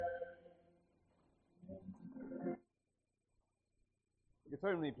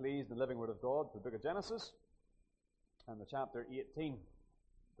turn with me, please, in the living Word of God to the book of Genesis and the chapter 18.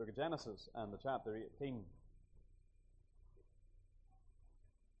 Book of Genesis and the chapter 18.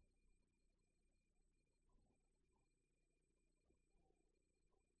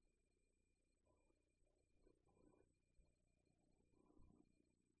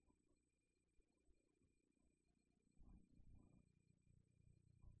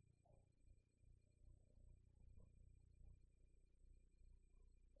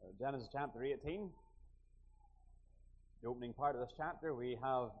 Genesis chapter 18, the opening part of this chapter, we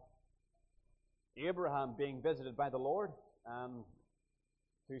have Abraham being visited by the Lord and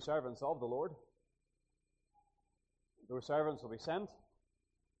two servants of the Lord. Those servants will be sent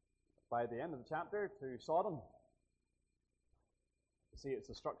by the end of the chapter to Sodom to see its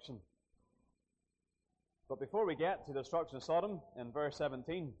destruction. But before we get to the destruction of Sodom, in verse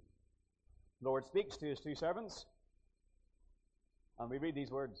 17, the Lord speaks to his two servants. And we read these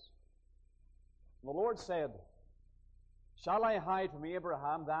words. The Lord said, "Shall I hide from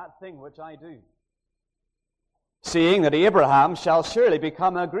Abraham that thing which I do? Seeing that Abraham shall surely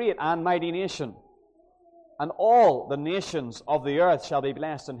become a great and mighty nation, and all the nations of the earth shall be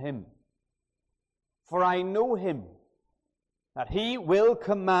blessed in him. For I know him, that he will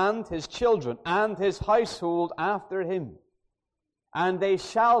command his children and his household after him, and they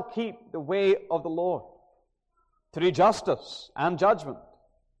shall keep the way of the Lord, to do justice and judgment,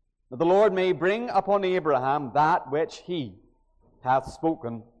 that the Lord may bring upon Abraham that which he hath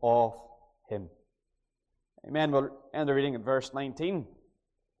spoken of him." Amen. We'll end the reading at verse 19.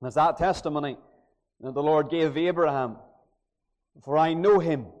 As that testimony that the Lord gave Abraham, "For I know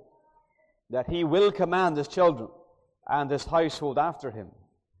him, that he will command his children and his household after him,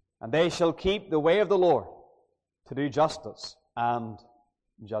 and they shall keep the way of the Lord, to do justice and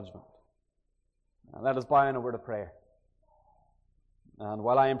judgment." And let us bow in a word of prayer. And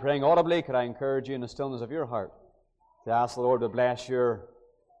while I am praying audibly, could I encourage you in the stillness of your heart to ask the Lord to bless your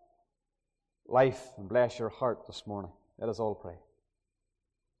life and bless your heart this morning. Let us all pray.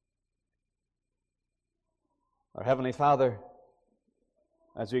 Our Heavenly Father,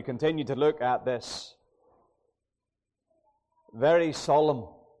 as we continue to look at this very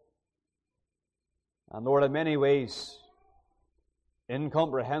solemn and, Lord, in many ways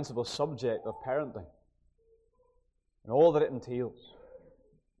incomprehensible subject of parenting and all that it entails,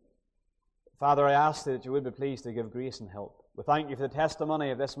 Father, I ask that you would be pleased to give grace and help. We thank you for the testimony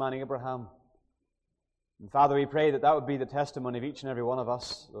of this man Abraham. And Father, we pray that that would be the testimony of each and every one of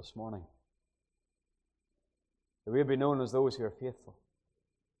us this morning, that we would be known as those who are faithful.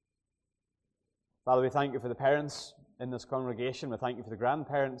 Father, we thank you for the parents in this congregation. We thank you for the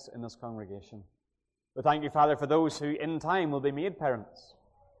grandparents in this congregation. We thank you, Father, for those who in time will be made parents.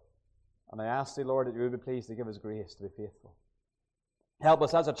 And I ask thee, Lord, that you would be pleased to give us grace to be faithful. Help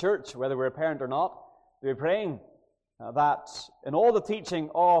us as a church, whether we're a parent or not, to be praying that in all the teaching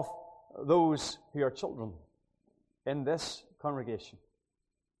of those who are children in this congregation,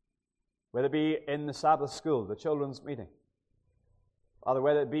 whether it be in the Sabbath school, the children's meeting, Father,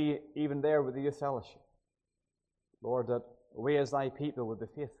 whether it be even there with the youth fellowship, Lord, that we as thy people would be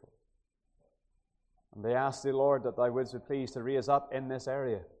faithful. And they ask thee, Lord, that thou wouldst be pleased to raise up in this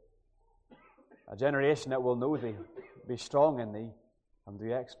area a generation that will know thee, be strong in thee, and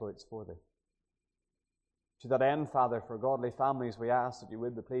do exploits for thee. To that end, Father, for godly families, we ask that you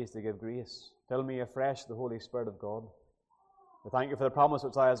would be pleased to give grace. Fill me afresh the Holy Spirit of God. We thank you for the promise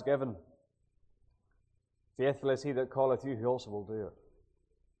which thou hast given. Faithful is he that calleth you, who also will do it.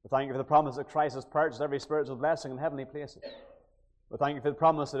 We thank you for the promise that Christ has purchased every spiritual blessing in heavenly places. We thank you for the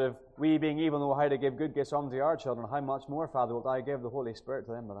promise that if we, being evil, know how to give good gifts unto our children, how much more, Father, wilt thou give the Holy Spirit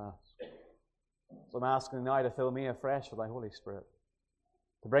to them that ask? So I'm asking now to fill me afresh with thy Holy Spirit,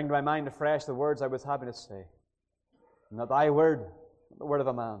 to bring to my mind afresh the words I was happy to say, and that thy word, not the word of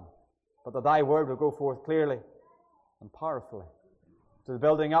a man, but that thy word will go forth clearly and powerfully to the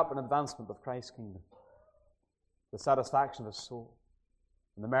building up and advancement of Christ's kingdom, the satisfaction of his soul,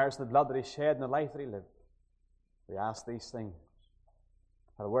 and the merits of the blood that he shed and the life that he lived. We ask these things,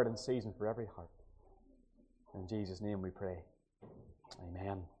 a word in season for every heart. In Jesus' name we pray.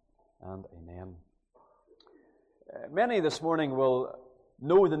 Amen and amen. Many this morning will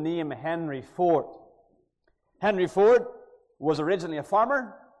know the name Henry Ford. Henry Ford was originally a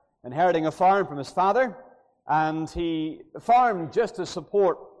farmer, inheriting a farm from his father, and he farmed just to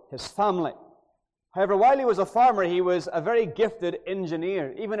support his family. However, while he was a farmer, he was a very gifted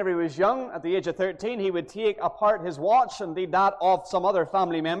engineer. Even if he was young, at the age of 13, he would take apart his watch, indeed that of some other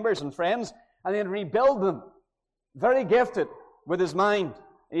family members and friends, and then rebuild them. Very gifted with his mind,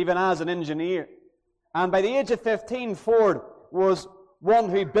 even as an engineer. And by the age of 15, Ford was one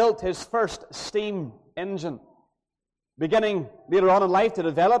who built his first steam engine. Beginning later on in life to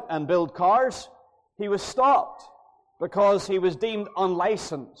develop and build cars, he was stopped because he was deemed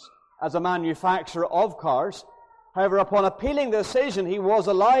unlicensed as a manufacturer of cars. However, upon appealing the decision, he was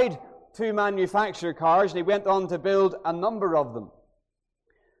allowed to manufacture cars, and he went on to build a number of them.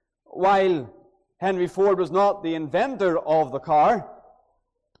 While Henry Ford was not the inventor of the car,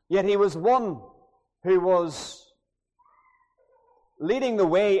 yet he was one who was leading the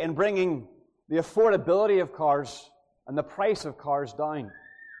way in bringing the affordability of cars and the price of cars down.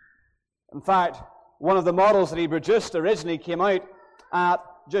 In fact, one of the models that he produced originally came out at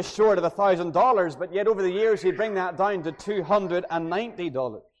just short of $1,000, but yet over the years he'd bring that down to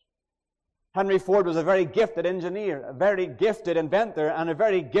 $290. Henry Ford was a very gifted engineer, a very gifted inventor, and a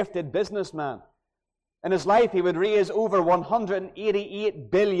very gifted businessman. In his life, he would raise over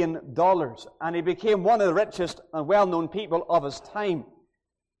 $188 billion, and he became one of the richest and well-known people of his time.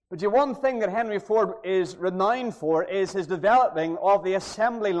 But one thing that Henry Ford is renowned for is his developing of the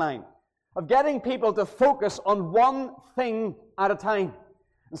assembly line, of getting people to focus on one thing at a time.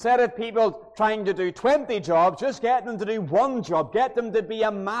 Instead of people trying to do 20 jobs, just get them to do one job. Get them to be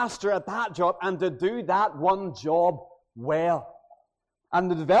a master at that job and to do that one job well. And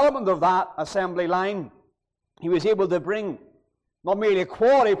the development of that assembly line, he was able to bring not merely a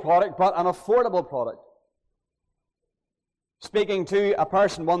quality product, but an affordable product. Speaking to a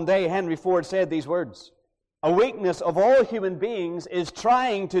person one day, Henry Ford said these words: "A weakness of all human beings is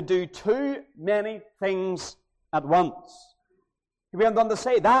trying to do too many things at once." He went on to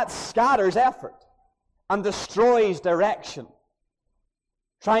say that scatters effort and destroys direction.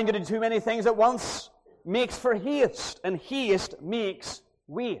 Trying to do too many things at once makes for haste, and haste makes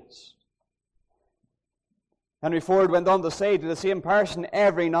waste. Henry Ford went on to say to the same person,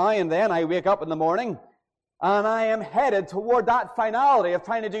 "Every now and then I wake up in the morning and I am headed toward that finality of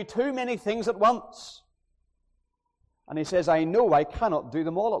trying to do too many things at once." And he says, "I know I cannot do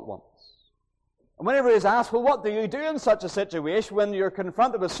them all at once." And whenever he's asked, "Well, what do you do in such a situation when you're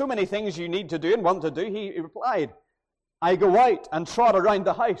confronted with so many things you need to do and want to do?" He replied, "I go out and trot around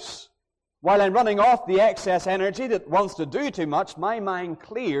the house. While I'm running off the excess energy that wants to do too much, my mind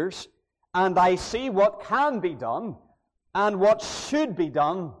clears and I see what can be done and what should be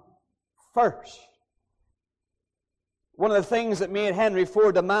done first." One of the things that made Henry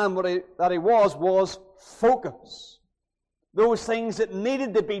Ford the man that he was focus. Those things that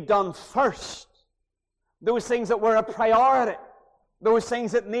needed to be done first. Those things that were a priority. Those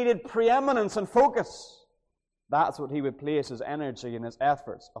things that needed preeminence and focus. That's what he would place his energy and his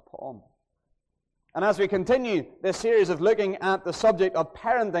efforts upon. And as we continue this series of looking at the subject of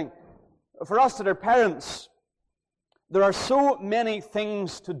parenting, for us that are parents, there are so many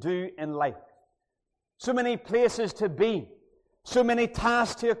things to do in life. So many places to be. So many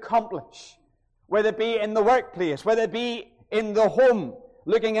tasks to accomplish. Whether it be in the workplace, whether it be in the home,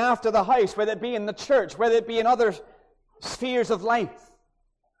 looking after the house, whether it be in the church, whether it be in other spheres of life.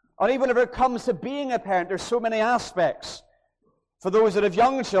 Or even if it comes to being a parent, there's so many aspects. For those that have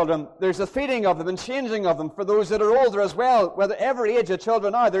young children, there's the feeding of them and changing of them. For those that are older as well, whether every age of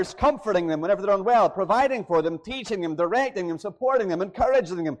children are, there's comforting them whenever they're unwell, providing for them, teaching them, directing them, supporting them,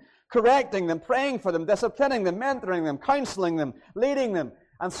 encouraging them, correcting them, praying for them, disciplining them, mentoring them, counseling them, leading them,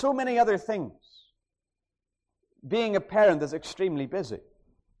 and so many other things. Being a parent is extremely busy.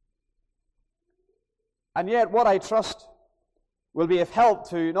 And yet what I trust will be of help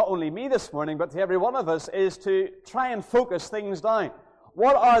to not only me this morning, but to every one of us, is to try and focus things down.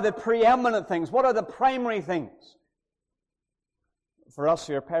 What are the preeminent things? What are the primary things for us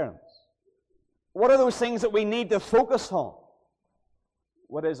who are parents? What are those things that we need to focus on?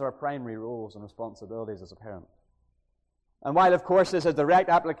 What is our primary roles and responsibilities as a parent? And while, of course, this is a direct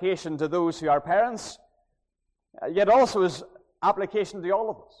application to those who are parents, yet also is application to all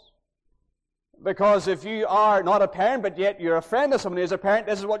of us. Because if you are not a parent, but yet you're a friend of someone who is a parent,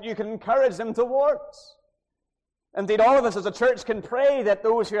 this is what you can encourage them towards. Indeed, all of us as a church can pray that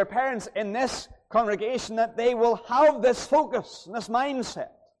those who are parents in this congregation, that they will have this focus and this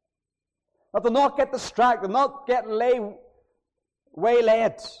mindset. That they'll not get distracted, not get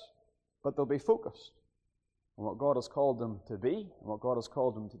waylaid, but they'll be focused on what God has called them to be and what God has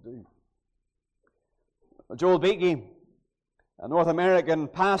called them to do. Joel Beeke, a North American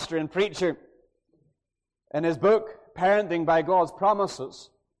pastor and preacher, in his book, Parenting by God's Promises,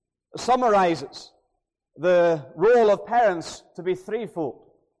 summarizes the role of parents to be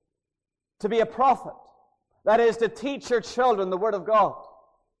threefold. To be a prophet, that is, to teach your children the Word of God,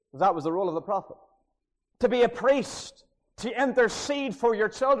 because that was the role of the prophet. To be a priest, to intercede for your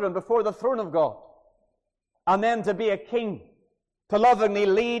children before the throne of God. And then to be a king, to lovingly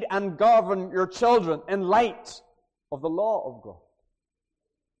lead and govern your children in light of the law of God.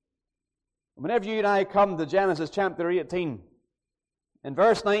 Whenever you and I come to Genesis chapter 18, in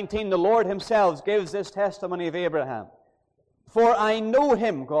verse 19, the Lord himself gives this testimony of Abraham. For I know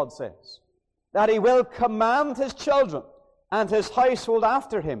him, God says, that he will command his children and his household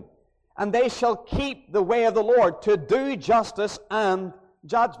after him, and they shall keep the way of the Lord to do justice and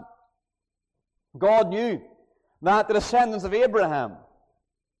judgment. God knew that the descendants of Abraham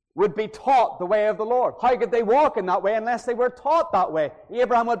would be taught the way of the Lord. How could they walk in that way unless they were taught that way?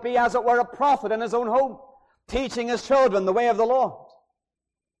 Abraham would be, as it were, a prophet in his own home, teaching his children the way of the Lord.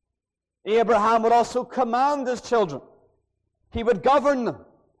 Abraham would also command his children. He would govern them,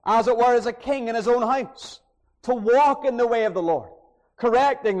 as it were, as a king in his own house, to walk in the way of the Lord,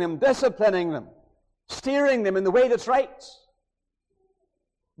 correcting them, disciplining them, steering them in the way that's right.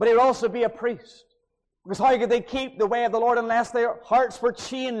 But he would also be a priest. Because how could they keep the way of the Lord unless their hearts were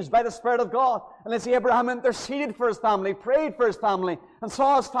changed by the Spirit of God? Unless Abraham interceded for his family, prayed for his family, and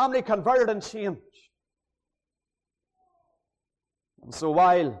saw his family converted and changed. And so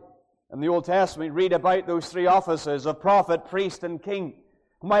while in the Old Testament we read about those three offices of prophet, priest, and king,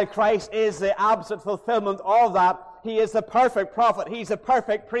 while Christ is the absolute fulfillment of that, he is the perfect prophet, he's the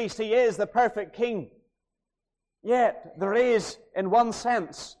perfect priest, he is the perfect king. Yet there is, in one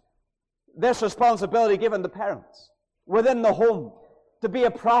sense, this responsibility given to parents within the home to be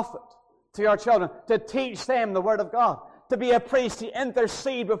a prophet to your children, to teach them the Word of God, to be a priest, to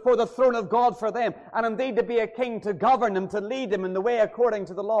intercede before the throne of God for them, and indeed to be a king, to govern them, to lead them in the way according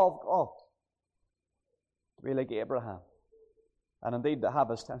to the law of God. To be like Abraham, and indeed to have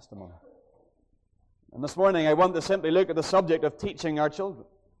his testimony. And this morning I want to simply look at the subject of teaching our children.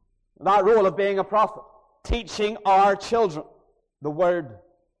 That role of being a prophet, teaching our children the Word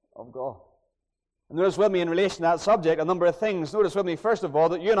of God. And notice with me in relation to that subject a number of things. Notice with me, first of all,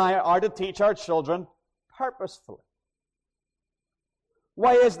 that you and I are to teach our children purposefully.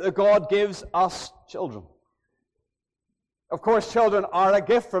 Why is it that God gives us children? Of course, children are a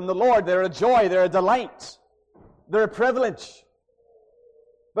gift from the Lord. They're a joy, they're a delight, they're a privilege.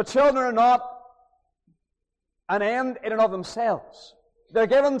 But children are not an end in and of themselves. They're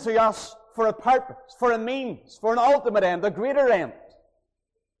given to us for a purpose, for a means, for an ultimate end, a greater end.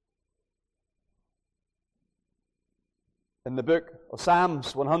 In the book of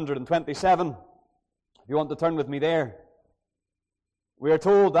Psalms 127, if you want to turn with me there, we are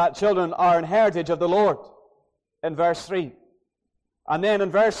told that children are an heritage of the Lord in verse 3. And then in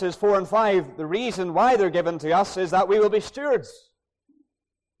verses 4 and 5, the reason why they're given to us is that we will be stewards.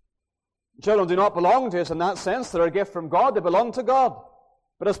 Children do not belong to us in that sense. They're a gift from God. They belong to God.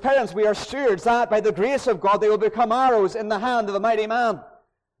 But as parents, we are stewards that by the grace of God they will become arrows in the hand of a mighty man,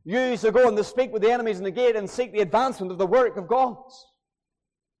 used to go and to speak with the enemies in the gate and seek the advancement of the work of God.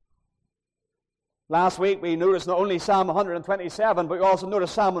 Last week we noticed not only Psalm 127, but we also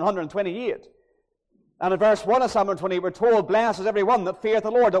noticed Psalm 128. And in verse 1 of Psalm 128 we're told, blessed is every one that feareth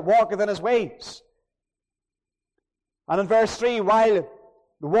the Lord, that walketh in his ways. And in verse 3, while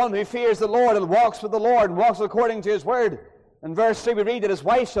the one who fears the Lord and walks with the Lord and walks according to his word, in verse 3 we read that his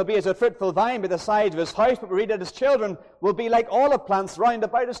wife shall be as a fruitful vine by the sides of his house, but we read that his children will be like olive plants round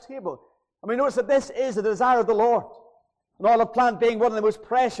about his table. And we notice that this is the desire of the Lord. An olive plant being one of the most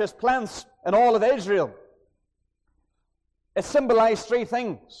precious plants in all of Israel. It symbolized three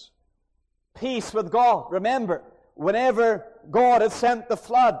things. Peace with God. Remember, whenever God had sent the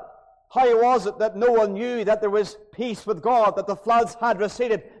flood, how was it that no one knew that there was peace with God, that the floods had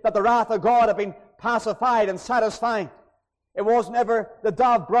receded, that the wrath of God had been pacified and satisfied? It wasn't ever the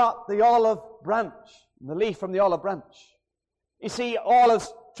dove brought the olive branch, the leaf from the olive branch. You see, olive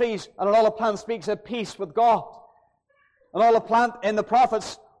trees and an olive plant speaks of peace with God. An olive plant in the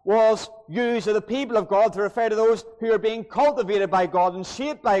prophets was used of the people of God to refer to those who are being cultivated by God and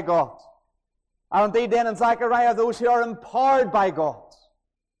shaped by God. And indeed then in Zechariah, those who are empowered by God.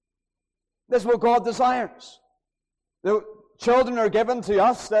 This is what God desires. The children are given to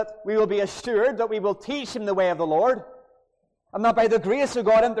us that we will be assured that we will teach them the way of the Lord, and that by the grace of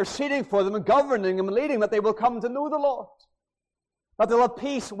God interceding for them and governing them and leading, that they will come to know the Lord. That they'll have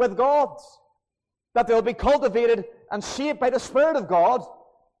peace with God. That they'll be cultivated and shaped by the Spirit of God.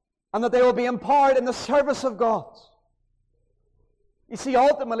 And that they will be empowered in the service of God. You see,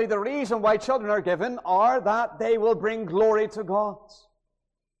 ultimately the reason why children are given are that they will bring glory to God.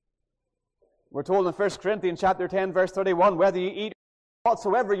 We're told in 1 Corinthians chapter 10, verse 31, whether you eat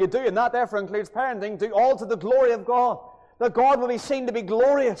whatsoever you do, and that therefore includes parenting, do all to the glory of God. That God will be seen to be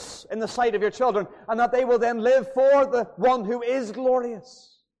glorious in the sight of your children, and that they will then live for the one who is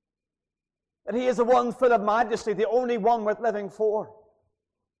glorious. that He is the one full of majesty, the only one worth living for.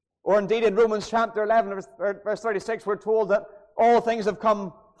 Or indeed in Romans chapter 11, verse 36, we're told that all things have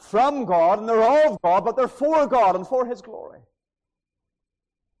come from God, and they're of God, but they're for God and for His glory.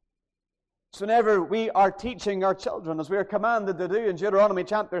 So whenever we are teaching our children, as we are commanded to do in Deuteronomy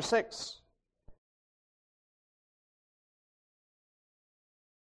chapter 6,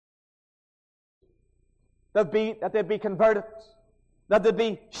 that they be converted, that they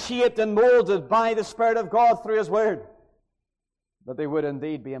be shaped and molded by the Spirit of God through His Word, that they would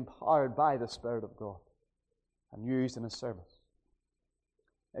indeed be empowered by the Spirit of God and used in His service.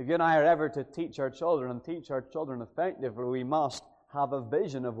 If you and I are ever to teach our children and teach our children effectively, we must have a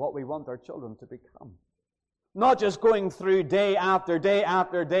vision of what we want our children to become. Not just going through day after day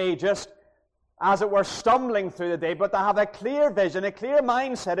after day, just as it were stumbling through the day, but to have a clear vision, a clear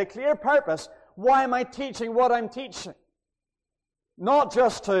mindset, a clear purpose. Why am I teaching what I'm teaching? Not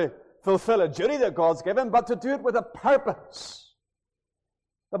just to fulfill a duty that God's given, but to do it with a purpose.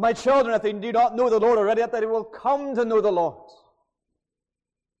 That my children, if they do not know the Lord already, that they will come to know the Lord.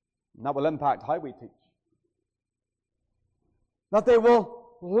 And that will impact how we teach. That they will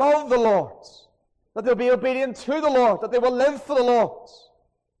love the Lord. That they'll be obedient to the Lord. That they will live for the Lord.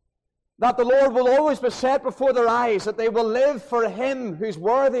 That the Lord will always be set before their eyes. That they will live for Him who's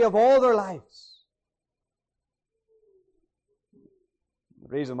worthy of all their lives.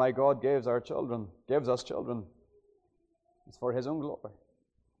 The reason why God gives us children, is for His own glory.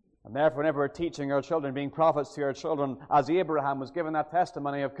 And therefore, whenever we're teaching our children, being prophets to our children, as Abraham was given that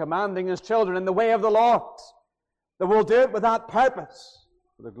testimony of commanding his children in the way of the Lord, that we'll do it with that purpose,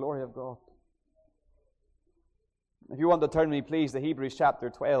 for the glory of God. If you want to turn me, please, to Hebrews chapter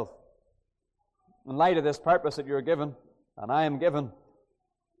 12. In light of this purpose that you're given, and I am given,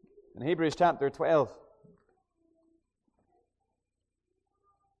 in Hebrews chapter 12,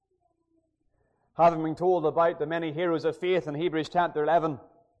 having been told about the many heroes of faith in Hebrews chapter 11,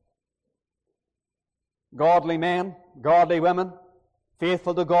 godly men, godly women,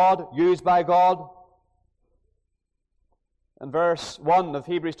 faithful to God, used by God. In verse 1 of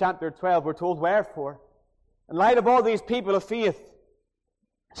Hebrews chapter 12, we're told, wherefore, in light of all these people of faith,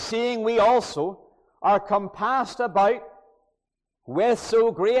 seeing we also are compassed about with so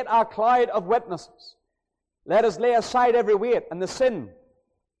great a cloud of witnesses, let us lay aside every weight and the sin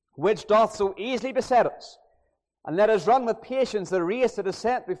which doth so easily beset us, and let us run with patience the race that is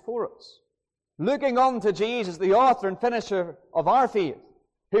set before us, looking unto Jesus, the author and finisher of our faith,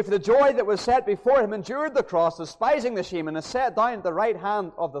 who for the joy that was set before Him endured the cross, despising the shame, and is set down at the right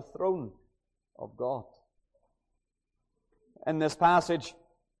hand of the throne of God. In this passage,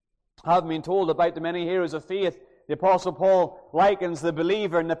 having been told about the many heroes of faith, the Apostle Paul likens the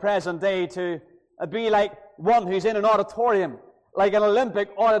believer in the present day to be like one who's in an auditorium, like an Olympic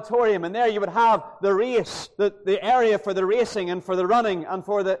auditorium, and there you would have the race, the area for the racing and for the running and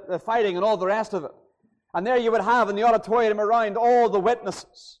for the fighting and all the rest of it. And there you would have in the auditorium around all the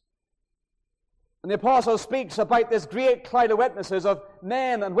witnesses. And the Apostle speaks about this great cloud of witnesses of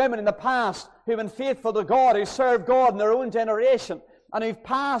men and women in the past who've been faithful to God, who served God in their own generation, and who've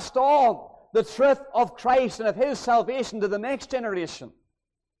passed on the truth of Christ and of His salvation to the next generation.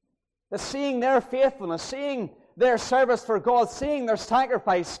 That seeing their faithfulness, seeing their service for God, seeing their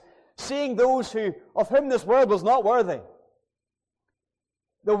sacrifice, seeing those of whom this world was not worthy,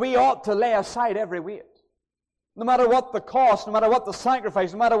 that we ought to lay aside every weight. No matter what the cost, no matter what the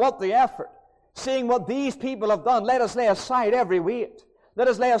sacrifice, no matter what the effort, seeing what these people have done, let us lay aside every weight. Let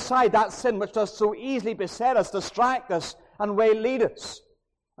us lay aside that sin which does so easily beset us, distract us, and waylead us.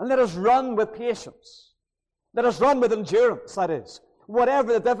 And let us run with patience. Let us run with endurance, that is.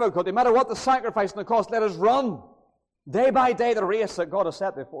 Whatever the difficulty, no matter what the sacrifice and the cost, let us run day by day the race that God has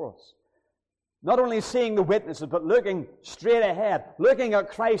set before us. Not only seeing the witnesses, but looking straight ahead, looking at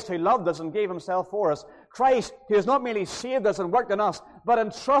Christ who loved us and gave Himself for us. Christ who has not merely saved us and worked in us, but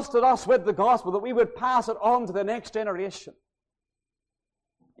entrusted us with the gospel, that we would pass it on to the next generation.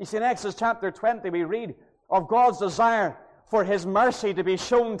 You see, in Exodus chapter 20, we read of God's desire for His mercy to be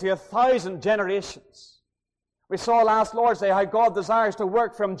shown to 1,000 generations. We saw last Lord's Day how God desires to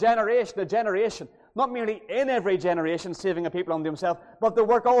work from generation to generation, not merely in every generation saving a people unto Himself, but to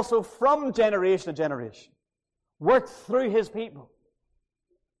work also from generation to generation. Work through His people,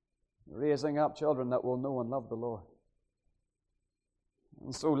 raising up children that will know and love the Lord.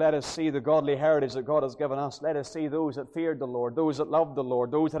 And so let us see the godly heritage that God has given us. Let us see those that feared the Lord, those that loved the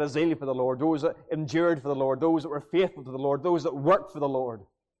Lord, those that had zeal for the Lord, those that endured for the Lord, those that were faithful to the Lord, those that worked for the Lord.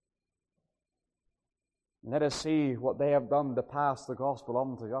 Let us see what they have done to pass the gospel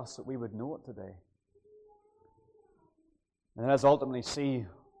on to us, that we would know it today. And let us ultimately see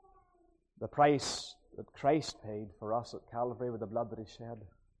the price that Christ paid for us at Calvary with the blood that He shed.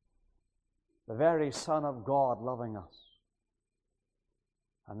 The very Son of God loving us.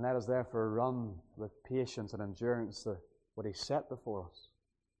 And let us therefore run with patience and endurance what He set before us.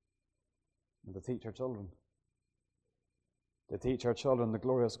 And to teach our children. To teach our children the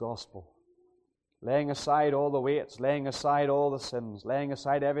glorious gospel. Laying aside all the weights, laying aside all the sins, laying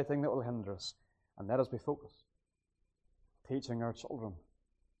aside everything that will hinder us. And let us be focused. Teaching our children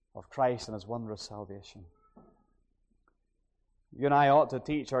of Christ and His wondrous salvation. You and I ought to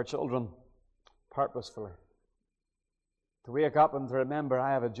teach our children purposefully. To wake up and to remember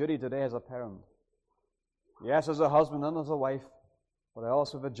I have a duty today as a parent. Yes, as a husband and as a wife, but I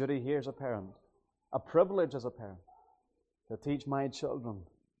also have a duty here as a parent. A privilege as a parent to teach my children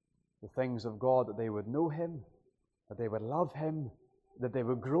the things of God, that they would know Him, that they would love Him, that they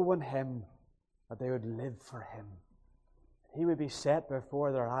would grow in Him, that they would live for Him. He would be set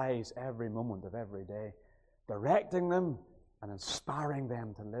before their eyes every moment of every day, directing them and inspiring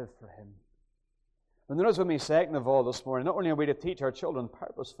them to live for Him. And notice with me, second of all, this morning, not only are we to teach our children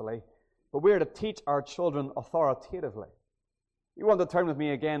purposefully, but we are to teach our children authoritatively. You want to turn with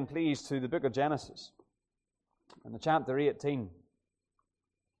me again, please, to the book of Genesis, in the chapter 18.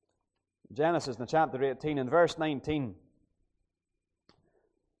 Genesis, in the chapter 18, in verse 19.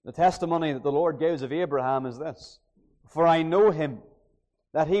 The testimony that the Lord gives of Abraham is this: For I know him,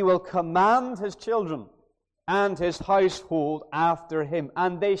 that he will command his children and his household after him,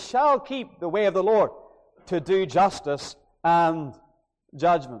 and they shall keep the way of the Lord, to do justice and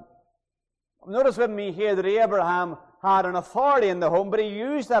judgment. Notice with me here that Abraham had an authority in the home, but he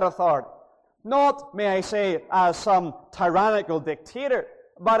used that authority. Not, may I say, as some tyrannical dictator,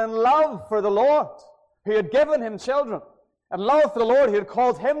 but in love for the Lord, who had given him children. And love for the Lord, who had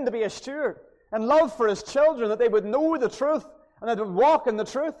called him to be a steward. And love for his children, that they would know the truth, and that they would walk in the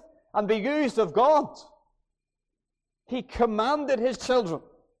truth, and be used of God. He commanded his children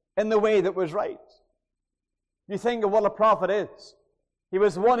in the way that was right. You think of what a prophet is. He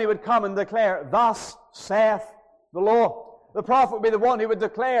was the one who would come and declare, Thus saith the Lord. The prophet would be the one who would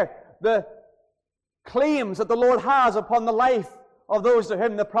declare the claims that the Lord has upon the life of those to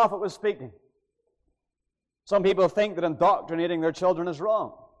whom the prophet was speaking. Some people think that indoctrinating their children is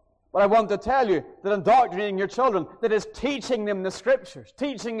wrong. But I want to tell you that indoctrinating your children, that is teaching them the Scriptures,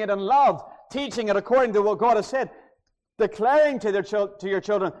 teaching it in love, teaching it according to what God has said, declaring to your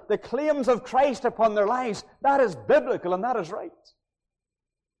children the claims of Christ upon their lives, that is biblical and that is right.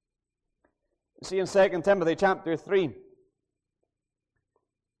 You see in 2 Timothy chapter 3,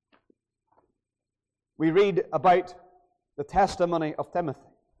 we read about the testimony of Timothy.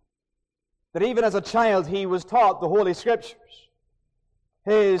 That even as a child he was taught the Holy Scriptures.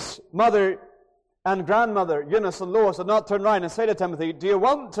 His mother and grandmother, Eunice and Lois, did not turn around and say to Timothy, Do you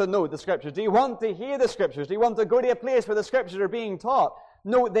want to know the Scriptures? Do you want to hear the Scriptures? Do you want to go to a place where the Scriptures are being taught?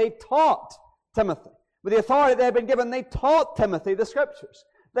 No, they taught Timothy. With the authority they had been given, they taught Timothy the Scriptures.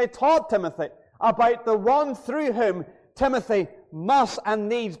 They taught Timothy about the one through whom Timothy must and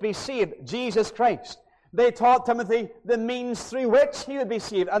needs be saved, Jesus Christ. They taught Timothy the means through which he would be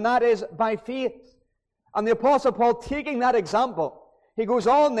saved, and that is by faith. And the Apostle Paul, taking that example, he goes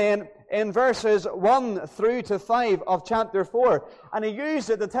on then in verses 1 through to 5 of chapter 4, and he used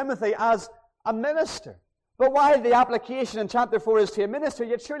it to Timothy as a minister. But while the application in chapter 4 is to a minister,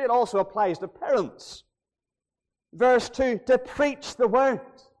 yet surely it also applies to parents. Verse 2, to preach the word,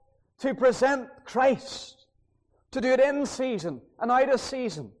 to present Christ, to do it in season and out of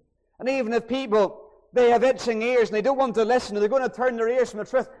season. And even if people, they have itching ears and they don't want to listen, and they're going to turn their ears from the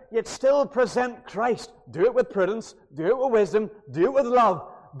truth, yet still present Christ. Do it with prudence, do it with wisdom, do it with love,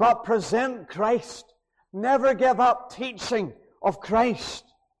 but present Christ. Never give up teaching of Christ,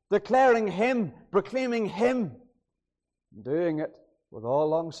 declaring Him, proclaiming Him, doing it with all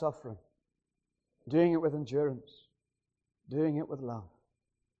long-suffering, doing it with endurance, doing it with love.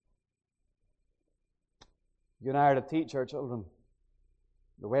 You and I are to teach our children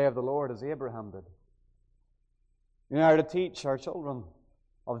the way of the Lord as Abraham did. You and I are to teach our children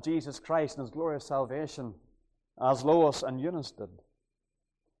of Jesus Christ and His glorious salvation as Lois and Eunice did.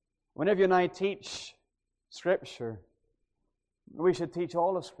 Whenever you and I teach Scripture, we should teach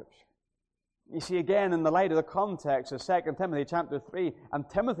all of Scripture. You see, again, in the light of the context of 2 Timothy chapter 3, and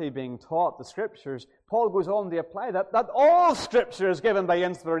Timothy being taught the Scriptures, Paul goes on to apply that all Scripture is given by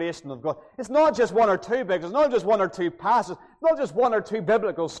inspiration of God. It's not just one or two books, it's not just one or two passages, not just one or two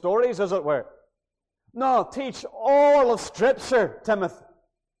biblical stories, as it were. No, teach all of Scripture, Timothy,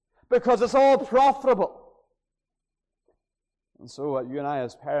 because it's all profitable. And so you and I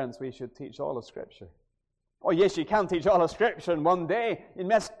as parents, we should teach all of Scripture. Oh yes, you can teach all of Scripture in one day. You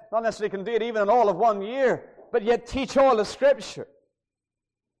not necessarily can do it even in all of 1 year, but yet teach all of Scripture.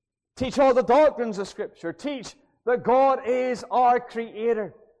 Teach all the doctrines of Scripture. Teach that God is our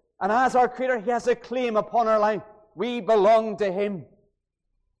Creator. And as our Creator, He has a claim upon our life. We belong to Him.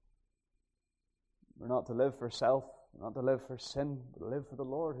 We're not to live for self, we're not to live for sin, but to live for the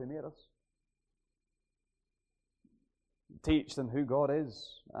Lord who made us. Teach them who God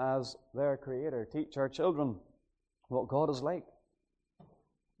is as their Creator. Teach our children what God is like.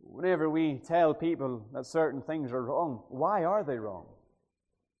 Whenever we tell people that certain things are wrong, why are they wrong?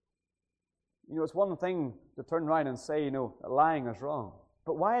 It's one thing to turn around and say, that lying is wrong.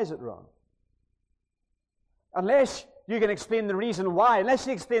 But why is it wrong? Unless you can explain the reason why, unless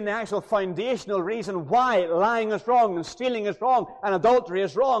you explain the actual foundational reason why lying is wrong and stealing is wrong and adultery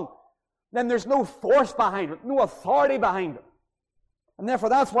is wrong, then there's no force behind it, no authority behind it. And therefore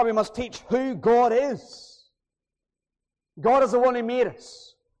that's why we must teach who God is. God is the one who made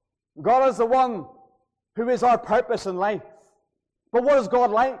us. God is the one who is our purpose in life. But what is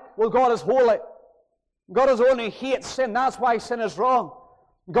God like? Well, God is holy. God is the one who hates sin. That's why sin is wrong.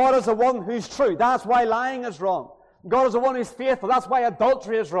 God is the one who's true. That's why lying is wrong. God is the one who's faithful. That's why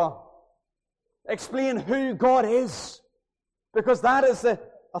adultery is wrong. Explain who God is. Because that is the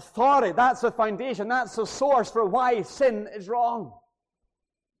authority. That's the foundation. That's the source for why sin is wrong.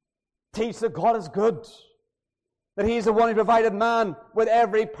 Teach that God is good. That He is the one who provided man with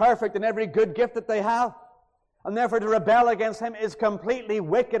every perfect and every good gift that they have. And therefore to rebel against Him is completely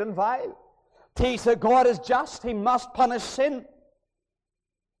wicked and vile. Teach that God is just. He must punish sin.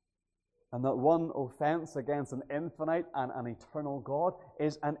 And that one offense against an infinite and an eternal God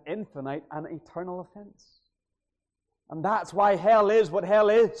is an infinite and eternal offense. And that's why hell is what hell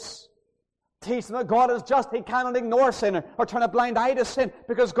is. Teach them that God is just. He cannot ignore sin or turn a blind eye to sin,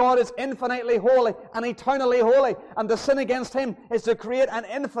 because God is infinitely holy and eternally holy. And to sin against Him is to create an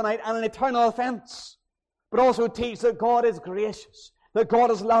infinite and an eternal offense. But also teach that God is gracious, that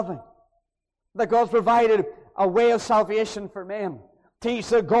God is loving, that God's provided a way of salvation for men. Teach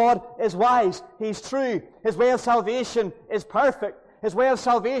that God is wise. He's true. His way of salvation is perfect. His way of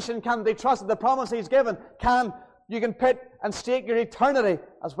salvation can be trusted. The promise He's given you can put and stake your eternity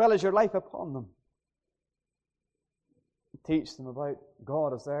as well as your life upon them. Teach them about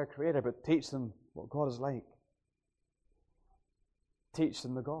God as their Creator, but teach them what God is like. Teach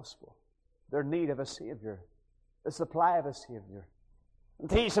them the gospel, their need of a Savior, the supply of a Savior. And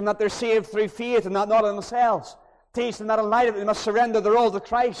teach them that they're saved through faith and not in themselves. Teach them that in light of it they must surrender their all to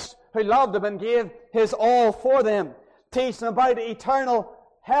Christ, who loved them and gave His all for them. Teach them about eternal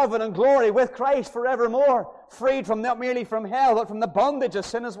heaven and glory with Christ forevermore, freed from not merely from hell, but from the bondage of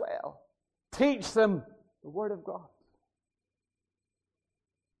sin as well. Teach them the Word of God.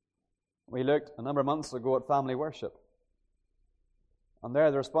 We looked a number of months ago at family worship. And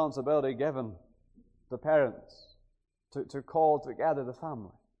there the responsibility given to parents to call together the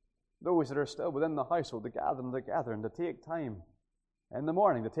family. Those that are still within the household, to gather them together and to take time in the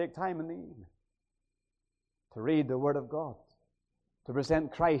morning, to take time in the evening, to read the Word of God, to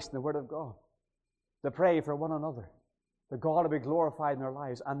present Christ in the Word of God, to pray for one another, that God will be glorified in their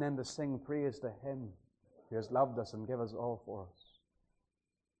lives, and then to sing praise to Him who has loved us and given us all for us.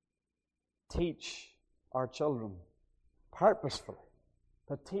 Teach our children purposefully,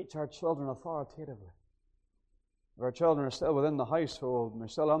 but teach our children authoritatively. If our children are still within the household and they're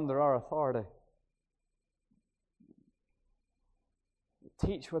still under our authority,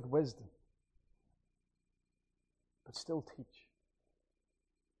 teach with wisdom, but still teach.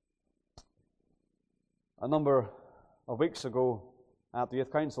 A number of weeks ago at the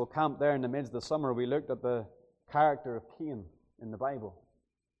Youth Council camp there in the midst of the summer, we looked at the character of Cain in the Bible.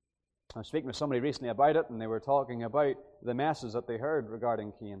 I was speaking with somebody recently about it, and they were talking about the message that they heard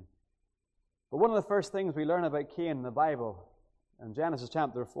regarding Cain. But one of the first things we learn about Cain in the Bible, in Genesis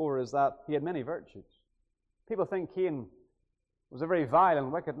chapter 4, is that he had many virtues. People think Cain was a very vile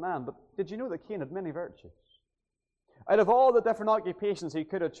and wicked man, but did you know that Cain had many virtues? Out of all the different occupations he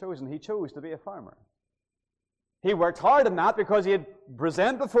could have chosen, he chose to be a farmer. He worked hard in that because he had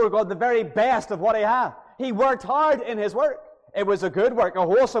presented before God the very best of what he had. He worked hard in his work. It was a good work, a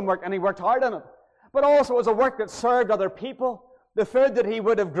wholesome work, and he worked hard in it. But also it was a work that served other people. The food that he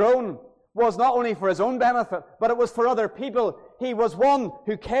would have grown was not only for his own benefit, but it was for other people. He was one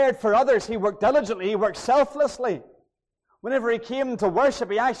who cared for others. He worked diligently. He worked selflessly. Whenever he came to worship,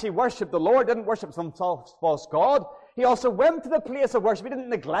 he actually worshipped the Lord, didn't worship some false god. He also went to the place of worship. He didn't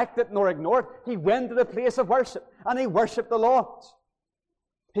neglect it nor ignore it. He went to the place of worship, and he worshipped the Lord.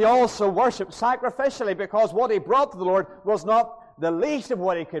 He also worshipped sacrificially, because what he brought to the Lord was not the least of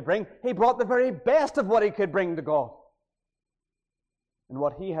what he could bring. He brought the very best of what he could bring to God and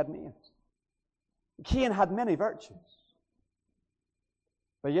what he had made. Cain had many virtues.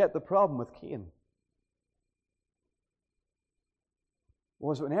 But yet the problem with Cain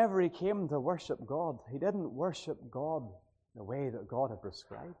was whenever he came to worship God, he didn't worship God the way that God had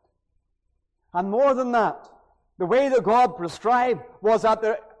prescribed. And more than that, the way that God prescribed was that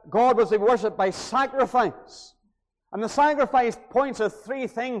God was to be worshipped by sacrifice. And the sacrifice points at three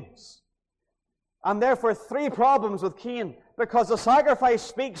things. And therefore three problems with Cain. Because the sacrifice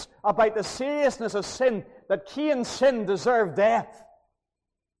speaks about the seriousness of sin, that Cain's sin deserved death.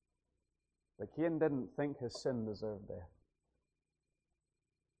 But Cain didn't think his sin deserved death.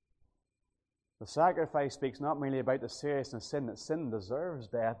 The sacrifice speaks not merely about the seriousness of sin, that sin deserves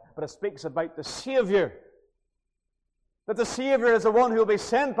death, but it speaks about the Savior. That the Savior is the one who will be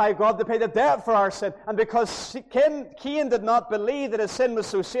sent by God to pay the debt for our sin. And because Cain did not believe that his sin was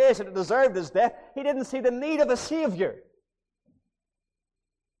so serious that it deserved his death, he didn't see the need of a Savior.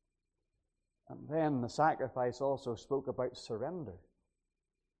 And then the sacrifice also spoke about surrender.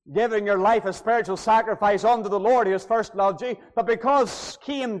 Giving your life a spiritual sacrifice unto the Lord who has first loved you. But because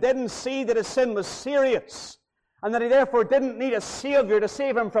Cain didn't see that his sin was serious, and that he therefore didn't need a Savior to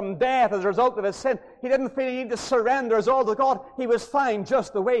save him from death as a result of his sin, he didn't feel he needed to surrender his all to God. He was fine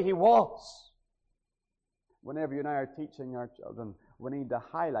just the way he was. Whenever you and I are teaching our children, we need to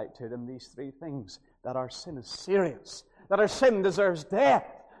highlight to them these three things. That our sin is serious. That our sin deserves death.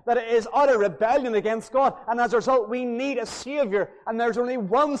 That it is utter rebellion against God, and as a result we need a Savior, and there's only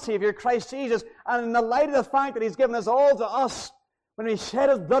one Savior, Christ Jesus. And in the light of the fact that He's given us all to us, when He shed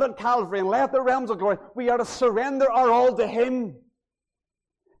His blood at Calvary and left the realms of glory, we are to surrender our all to Him.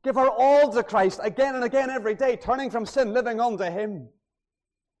 Give our all to Christ again and again every day, turning from sin, living unto Him.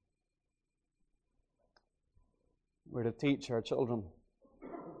 We're to teach our children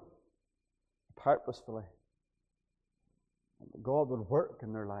purposefully that God would work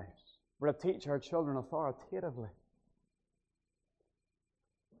in their lives. We're to teach our children authoritatively.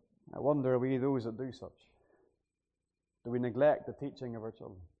 I wonder, are we those that do such? Do we neglect the teaching of our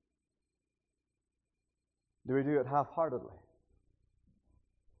children? Do we do it half-heartedly?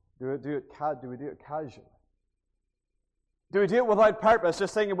 Do we do it casually? Do we do it without purpose,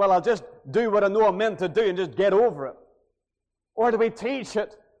 just thinking, well, I'll just do what I know I'm meant to do and just get over it? Or do we teach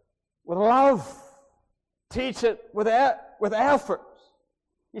it with love? Teach it with effort?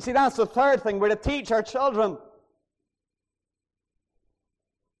 You see, that's the third thing. We're to teach our children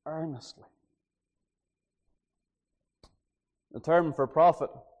earnestly. The term for prophet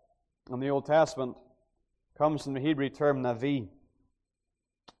in the Old Testament comes from the Hebrew term navi.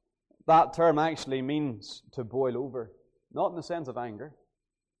 That term actually means to boil over, not in the sense of anger.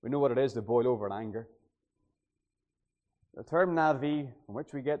 We know what it is to boil over in anger. The term navi, from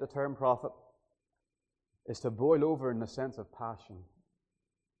which we get the term prophet, is to boil over in the sense of passion,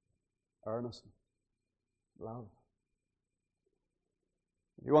 earnestness, love.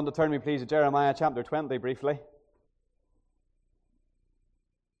 If you want to turn me, please, to Jeremiah chapter 20 briefly.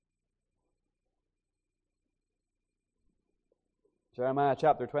 Jeremiah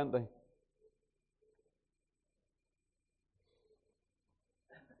chapter 20.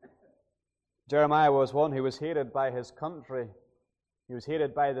 Jeremiah was one who was hated by his country. He was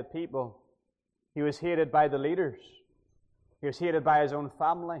hated by the people. He was hated by the leaders. He was hated by his own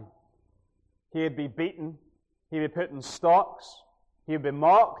family. He would be beaten. He would be put in stocks. He would be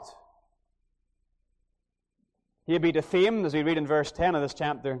mocked. He would be defamed, as we read in verse 10 of this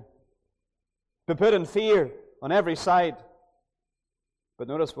chapter. Be put in fear on every side. But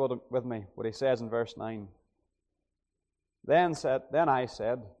notice with me what he says in verse 9. Then I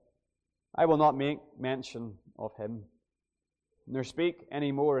said, I will not make mention of him, nor speak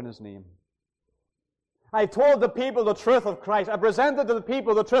any more in his name. I've told the people the truth of Christ. I've presented to the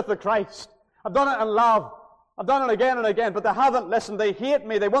people the truth of Christ. I've done it in love. I've done it again and again, but they haven't listened. They hate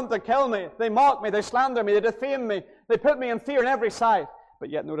me. They want to kill me. They mock me. They slander me. They defame me. They put me in fear on every side. But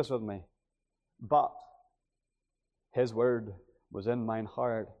yet, notice with me, but his word was in mine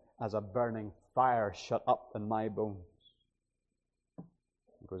heart as a burning fire shut up in my bones.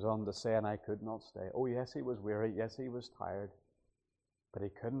 He goes on to say, and I could not stay. Oh, yes, he was weary. Yes, he was tired. But he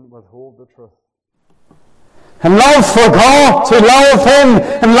couldn't withhold the truth. And love for God, to love Him,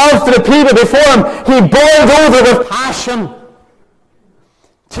 and love for the people before Him, he boiled over with passion.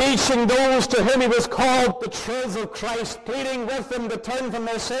 Teaching those to whom he was called the truth of Christ, pleading with them to turn from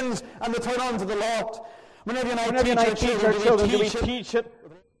their sins and to turn unto the Lord. Whenever you and I teach our children, do we teach it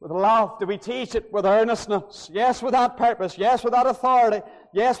with love? Do we teach it with earnestness? Yes, with that purpose. Yes, with that authority.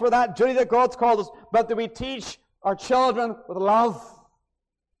 Yes, with that duty that God's called us. But do we teach our children with love?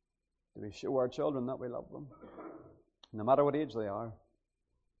 Do we show our children that we love them, no matter what age they are?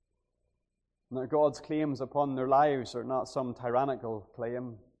 And that God's claims upon their lives are not some tyrannical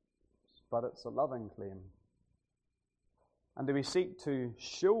claim, but it's a loving claim. And do we seek to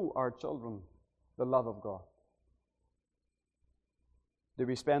show our children the love of God? Do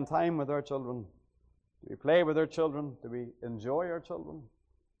we spend time with our children? Do we play with our children? Do we enjoy our children?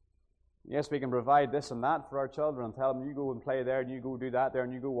 Yes, we can provide this and that for our children and tell them, you go and play there, and you go do that there,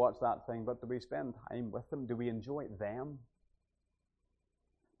 and you go watch that thing. But do we spend time with them? Do we enjoy them?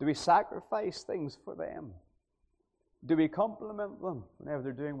 Do we sacrifice things for them? Do we compliment them whenever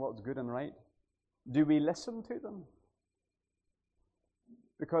they're doing what's good and right? Do we listen to them?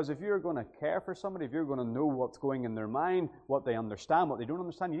 Because if you're going to care for somebody, if you're going to know what's going in their mind, what they understand, what they don't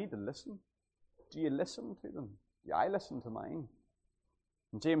understand, you need to listen. Do you listen to them? Yeah, I listen to mine.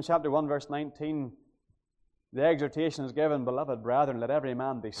 In James chapter 1, verse 19, the exhortation is given, beloved brethren, let every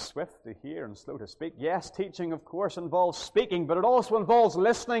man be swift to hear and slow to speak. Yes, teaching, of course, involves speaking, but it also involves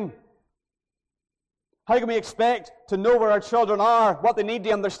listening. How can we expect to know where our children are, what they need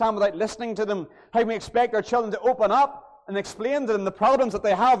to understand without listening to them? How can we expect our children to open up and explain to them the problems that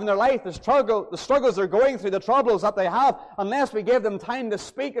they have in their life, the struggles they're going through, the troubles that they have, unless we give them time to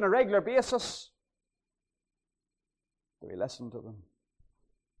speak on a regular basis? Do we listen to them?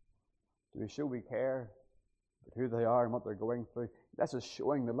 Do we show we care about who they are and what they're going through? This is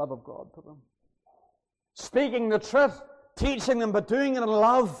showing the love of God to them. Speaking the truth, teaching them, but doing it in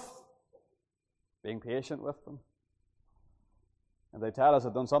love. Being patient with them. If they tell us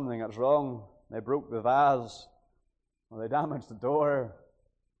they've done something that's wrong, they broke the vase, or they damaged the door,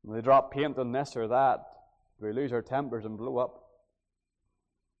 or they dropped paint on this or that, do we lose our tempers and blow up?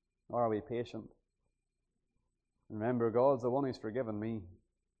 Or are we patient? Remember, God's the one who's forgiven me.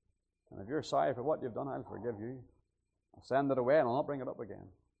 And if you're sorry for what you've done, I'll forgive you. I'll send it away and I'll not bring it up again.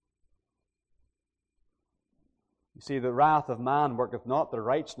 You see, the wrath of man worketh not the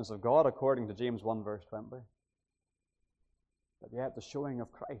righteousness of God, according to James 1, verse 20. But yet the showing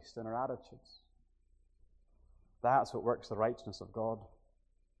of Christ in our attitudes. That's what works the righteousness of God.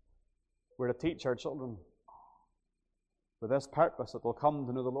 We're to teach our children with this purpose, that they'll come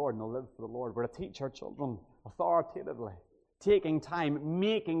to know the Lord and they'll live for the Lord. We're to teach our children authoritatively, taking time,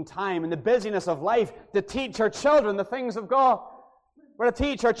 making time in the busyness of life to teach our children the things of God. We're to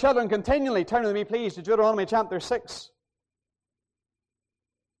teach our children continually. Turn with me, please, to Deuteronomy chapter 6.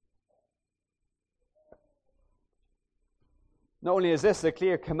 Not only is this a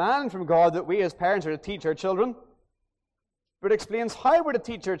clear command from God that we as parents are to teach our children, but it explains how we're to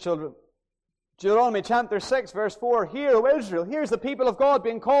teach our children. Deuteronomy chapter 6, verse 4, Hear, O Israel, here's the people of God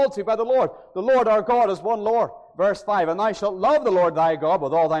being called to by the Lord. The Lord our God is one Lord. Verse 5, And thou shalt love the Lord thy God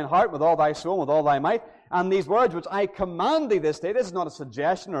with all thine heart, with all thy soul, with all thy might. And these words which I command thee this day, this is not a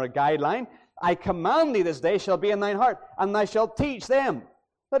suggestion or a guideline, I command thee this day shall be in thine heart, and thou shalt teach them.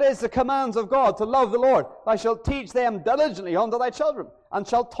 That is the commands of God, to love the Lord. Thou shalt teach them diligently unto thy children, and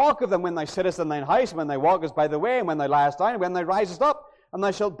shalt talk of them when thou sittest in thine house, when thou walkest by the way, and when thou liest down, and when thou risest up. And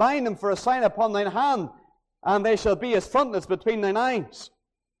thou shalt bind them for a sign upon thine hand, and they shall be as frontlets between thine eyes.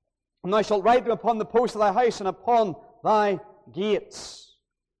 And thou shalt write them upon the posts of thy house and upon thy gates.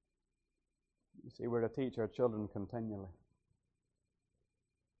 You see, we're to teach our children continually.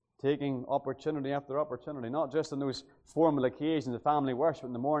 Taking opportunity after opportunity, not just on those formal occasions of family worship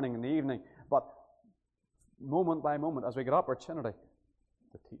in the morning and the evening, but moment by moment as we get opportunity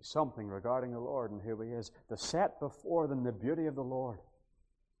to teach something regarding the Lord and who He is, to set before them the beauty of the Lord.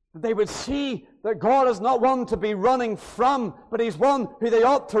 That they would see that God is not one to be running from, but He's one who they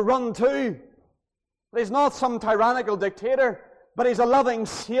ought to run to. That He's not some tyrannical dictator, but He's a loving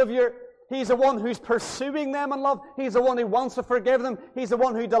Savior. He's the one who's pursuing them in love. He's the one who wants to forgive them. He's the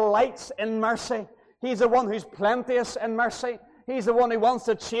one who delights in mercy. He's the one who's plenteous in mercy. He's the one who wants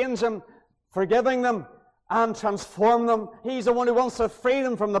to change them, forgiving them and transform them. He's the one who wants to free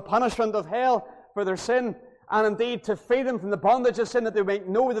them from the punishment of hell for their sin, and indeed to free them from the bondage of sin, that they may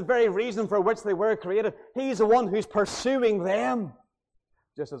know the very reason for which they were created. He's the one who's pursuing them,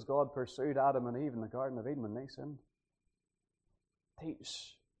 just as God pursued Adam and Eve in the Garden of Eden when they sinned.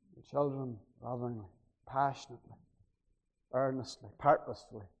 Teach the children lovingly, passionately, earnestly,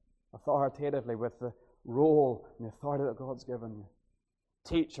 purposefully, authoritatively, with the role and the authority that God's given you.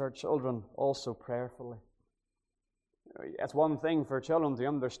 Teach our children also prayerfully. It's one thing for children to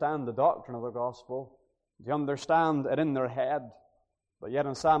understand the doctrine of the gospel, to understand it in their head. But yet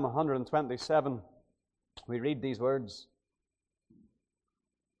in Psalm 127, we read these words,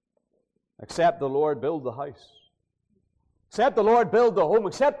 Except the Lord build the house, except the Lord build the home,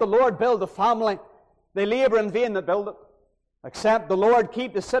 except the Lord build the family, They labor in vain that build it. Except the Lord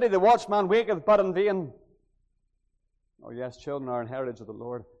keep the city, the watchman waketh but in vain. Oh yes, children are an heritage of the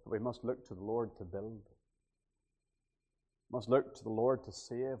Lord, but we must look to the Lord to build. We must look to the Lord to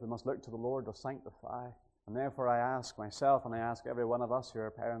save. We must look to the Lord to sanctify. And therefore I ask myself, and I ask every one of us who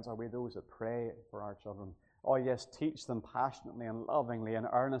are parents, are we those that pray for our children? Oh yes, teach them passionately and lovingly and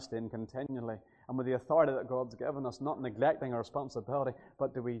earnestly and continually, and with the authority that God's given us, not neglecting our responsibility,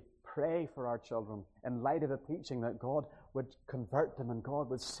 but do we pray for our children in light of the teaching that God would convert them and God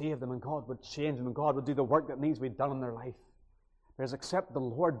would save them and God would change them and God would do the work that needs to be done in their life. Because except the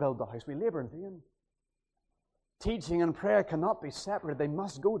Lord build the house, we labor in vain. Teaching and prayer cannot be separated. They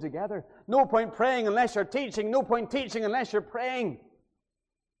must go together. No point praying unless you're teaching. No point teaching unless you're praying.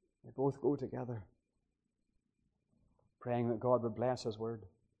 They both go together. Praying that God would bless His Word.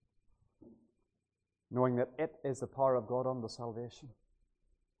 Knowing that it is the power of God unto salvation.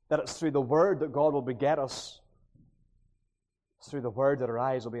 That it's through the Word that God will beget us. It's through the Word that our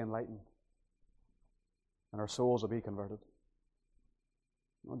eyes will be enlightened. And our souls will be converted.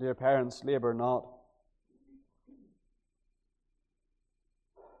 Oh, dear parents, labor not.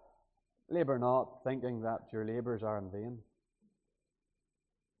 Labor not, thinking that your labors are in vain.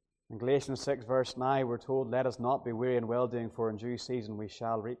 In Galatians 6, verse 9, we're told, let us not be weary in well-doing, for in due season we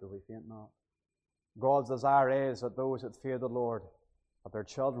shall reap if we faint not. God's desire is that those that fear the Lord, that their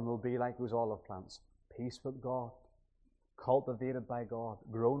children will be like those olive plants, peace with God, cultivated by God,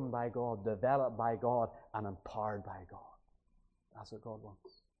 grown by God, developed by God, and empowered by God. That's what God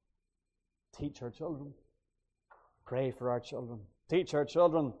wants. Teach our children. Pray for our children. Teach our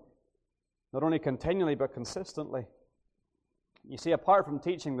children not only continually but consistently. You see, apart from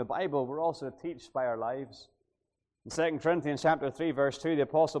teaching the Bible, we're also to teach by our lives. In 2 Corinthians chapter 3, verse 2, the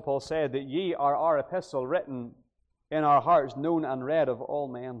Apostle Paul said that ye are our epistle written in our hearts, known and read of all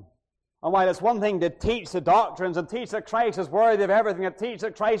men. And while it's one thing to teach the doctrines and teach that Christ is worthy of everything, to teach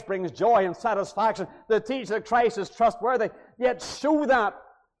that Christ brings joy and satisfaction, to teach that Christ is trustworthy, yet show that,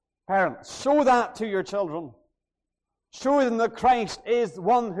 parents, show that to your children. Show them that Christ is the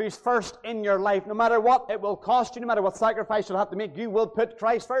one who's first in your life. No matter what it will cost you, no matter what sacrifice you'll have to make, you will put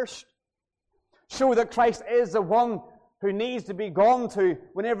Christ first. Show that Christ is the one who needs to be gone to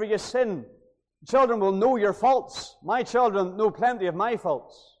whenever you sin. Children will know your faults. My children know plenty of my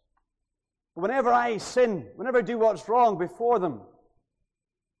faults. But whenever I sin, whenever I do what's wrong before them,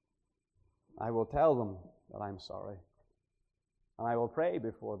 I will tell them that I'm sorry. And I will pray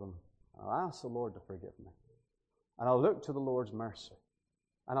before them. I'll ask the Lord to forgive me. And I'll look to the Lord's mercy.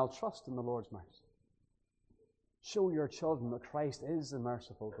 And I'll trust in the Lord's mercy. Show your children that Christ is the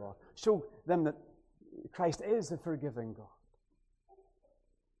merciful God. Show them that Christ is the forgiving God.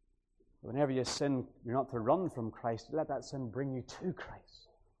 Whenever you sin, you're not to run from Christ. Let that sin bring you to Christ.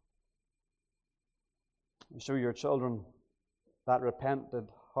 And show your children that repented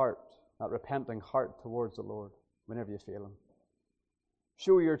heart, that repenting heart towards the Lord whenever you fail Him.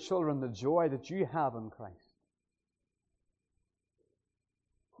 Show your children the joy that you have in Christ.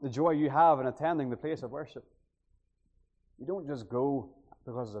 The joy you have in attending the place of worship. You don't just go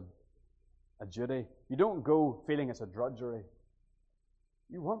because it's a duty. You don't go feeling it's a drudgery.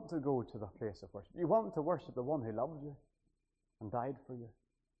 You want to go to the place of worship. You want to worship the one who loved you and died for you.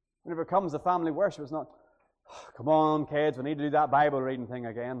 Whenever it comes to family worship, it's not, oh, come on, kids, we need to do that Bible reading thing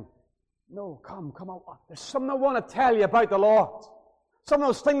again. No, come on. There's something I want to tell you about the Lord. Something I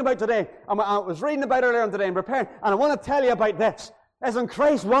was thinking about today. I was reading about earlier on today and preparing, and I want to tell you about this. Isn't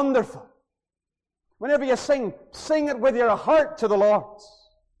Christ wonderful? Whenever you sing, sing it with your heart to the Lord.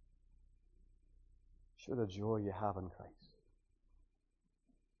 Show the joy you have in Christ.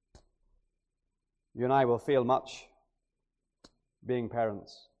 You and I will fail much being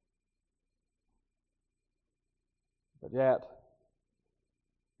parents. But yet,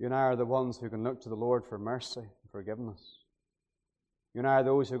 you and I are the ones who can look to the Lord for mercy and forgiveness. You and I are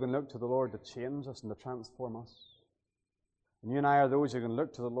those who can look to the Lord to change us and to transform us. And you and I are those who can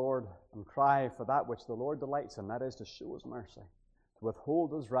look to the Lord and cry for that which the Lord delights in, that is to show His mercy, to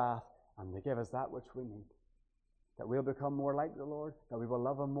withhold His wrath, and to give us that which we need. That we'll become more like the Lord, that we will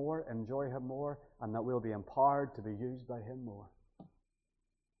love Him more, enjoy Him more, and that we'll be empowered to be used by Him more.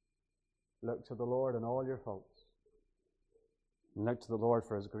 Look to the Lord in all your faults. And look to the Lord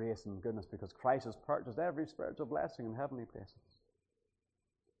for His grace and goodness, because Christ has purchased every spiritual blessing in heavenly places.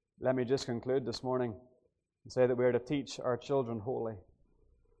 Let me just conclude this morning and say that we are to teach our children wholly.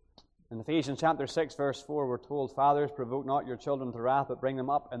 In Ephesians chapter 6, verse 4, we're told, Fathers, provoke not your children to wrath, but bring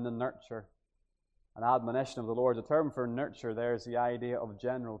them up in the nurture and admonition of the Lord. The term for nurture there is the idea of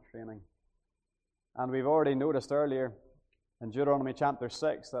general training. And we've already noticed earlier in Deuteronomy chapter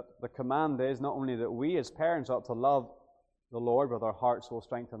 6 that the command is not only that we as parents ought to love the Lord with our heart, soul,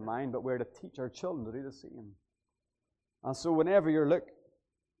 strength, and mind, but we're to teach our children to do the same. And so whenever you look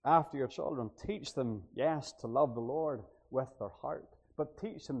after your children, teach them, yes, to love the Lord with their heart, but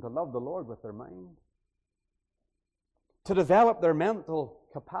teach them to love the Lord with their mind. To develop their mental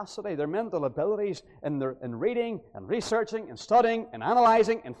capacity, their mental abilities in reading and researching and studying and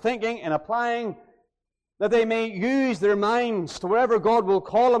analyzing and thinking and applying, that they may use their minds to wherever God will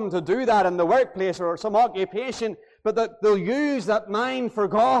call them to do that in the workplace or some occupation, but that they'll use that mind for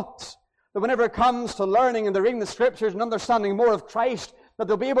God. That whenever it comes to learning and they're reading the Scriptures and understanding more of Christ, that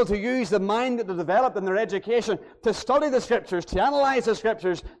they'll be able to use the mind that they developed in their education to study the Scriptures, to analyze the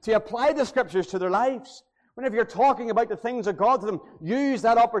Scriptures, to apply the Scriptures to their lives. Whenever you're talking about the things of God to them, use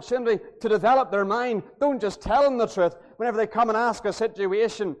that opportunity to develop their mind. Don't just tell them the truth. Whenever they come and ask a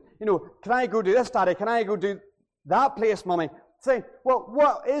situation, can I go do this, Daddy? Can I go do that place, Mummy? Say, well,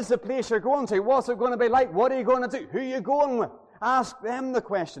 what is the place you're going to? What's it going to be like? What are you going to do? Who are you going with? Ask them the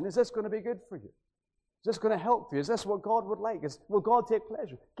question. Is this going to be good for you? Is this going to help you? Is this what God would like? Will God take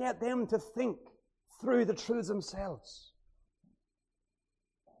pleasure? Get them to think through the truths themselves.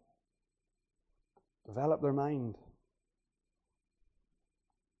 Develop their mind.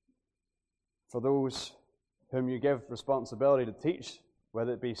 For those whom you give responsibility to teach,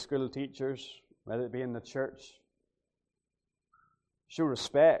 whether it be school teachers, whether it be in the church, show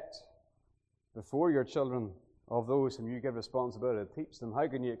respect before your children of those whom you give responsibility to teach them. How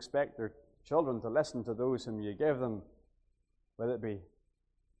can you expect their children to listen to those whom you give them, whether it be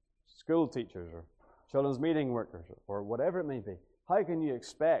school teachers or children's meeting workers or whatever it may be? How can you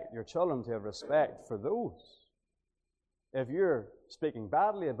expect your children to have respect for those if you're speaking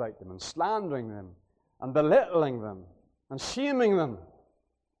badly about them and slandering them and belittling them and shaming them?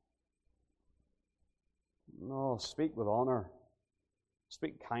 No, speak with honor.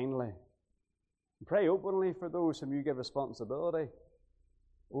 Speak kindly. Pray openly for those whom you give responsibility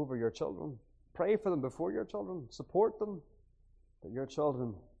over your children. Pray for them before your children. Support them, that your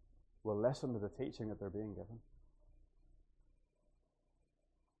children will listen to the teaching that they're being given.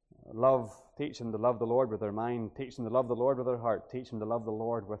 Teach them to love the Lord with their mind. Teach them to love the Lord with their heart. Teach them to love the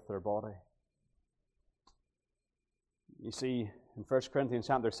Lord with their body. You see, in 1 Corinthians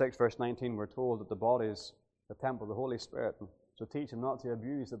chapter 6, verse 19, we're told that the body is the temple of the Holy Spirit. So teach them not to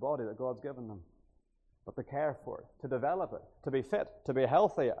abuse the body that God's given them, but to care for it, to develop it, to be fit, to be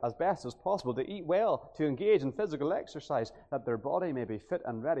healthy as best as possible, to eat well, to engage in physical exercise, that their body may be fit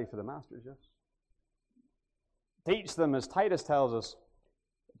and ready for the Master's use. Teach them, as Titus tells us,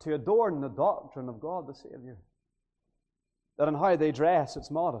 to adorn the doctrine of God the Savior. That in how they dress,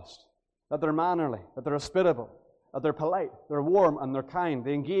 it's modest. That they're mannerly, that they're hospitable, that they're polite, they're warm and they're kind.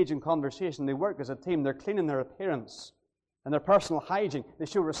 They engage in conversation, they work as a team, they're clean in their appearance and their personal hygiene. They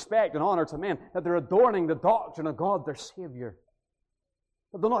show respect and honor to men. That they're adorning the doctrine of God, their Savior.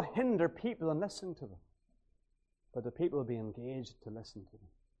 That they'll not hinder people in listening to them, but the people will be engaged to listen to them.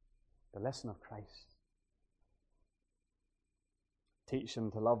 The lesson of Christ. Teach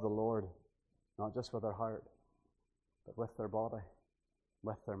them to love the Lord, not just with their heart, but with their body,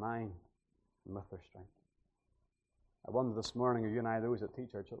 with their mind, and with their strength. I wonder this morning, are you and I those that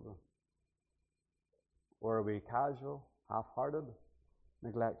teach our children? Or are we casual, half-hearted,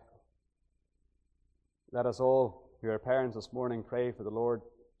 neglectful? Let us all, who are parents this morning, pray for the Lord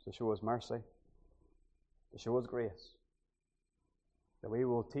to show us mercy, to show us grace, that we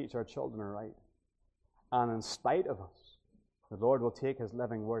will teach our children aright. And in spite of us, the Lord will take His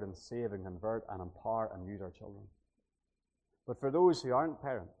living word and save and convert and empower and use our children. But for those who aren't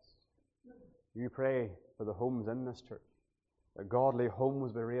parents, you pray for the homes in this church, that godly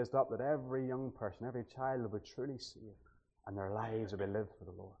homes will be raised up, that every young person, every child will be truly saved, and their lives will be lived for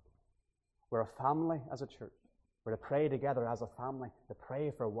the Lord. We're a family as a church. We're to pray together as a family, to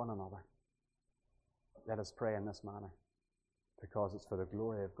pray for one another. Let us pray in this manner, because it's for the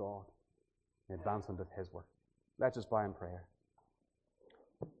glory of God, the advancement of His work. Let's just bow in prayer.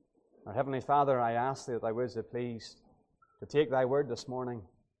 Our Heavenly Father, I ask Thee that Thou wouldst be pleased to take Thy word this morning,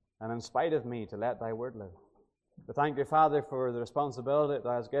 and in spite of me, to let Thy word live. We thank Thee, Father, for the responsibility that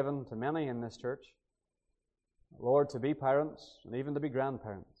Thou hast given to many in this church, Lord, to be parents and even to be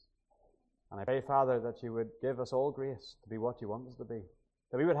grandparents. And I pray, Father, that You would give us all grace to be what You want us to be,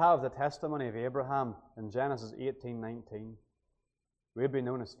 that we would have the testimony of Abraham in Genesis 18:19. We would be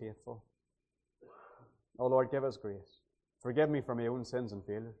known as faithful. Oh Lord, give us grace. Forgive me for my own sins and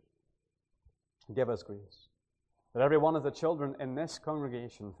failures. Give us grace. That every one of the children in this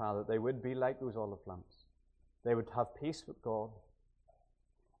congregation, Father, they would be like those olive plants. They would have peace with God.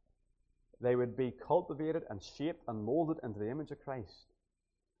 they would be cultivated and shaped and molded into the image of Christ.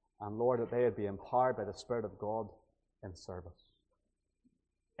 And Lord, that they would be empowered by the Spirit of God in service.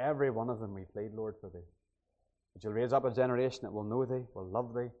 Every one of them we plead, Lord, for Thee. That You'll raise up a generation that will know Thee, will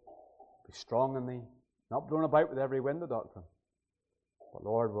love Thee, be strong in Thee, not blown about with every wind of doctrine, but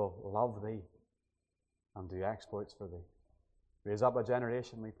Lord, will love Thee and do exploits for Thee. Raise up a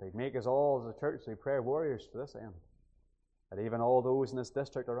generation, we plead. Make us all, as a church, we pray, warriors to this end. That even all those in this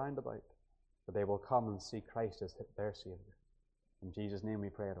district around about, that they will come and see Christ as their Saviour. In Jesus' name we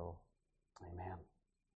pray it all. Amen.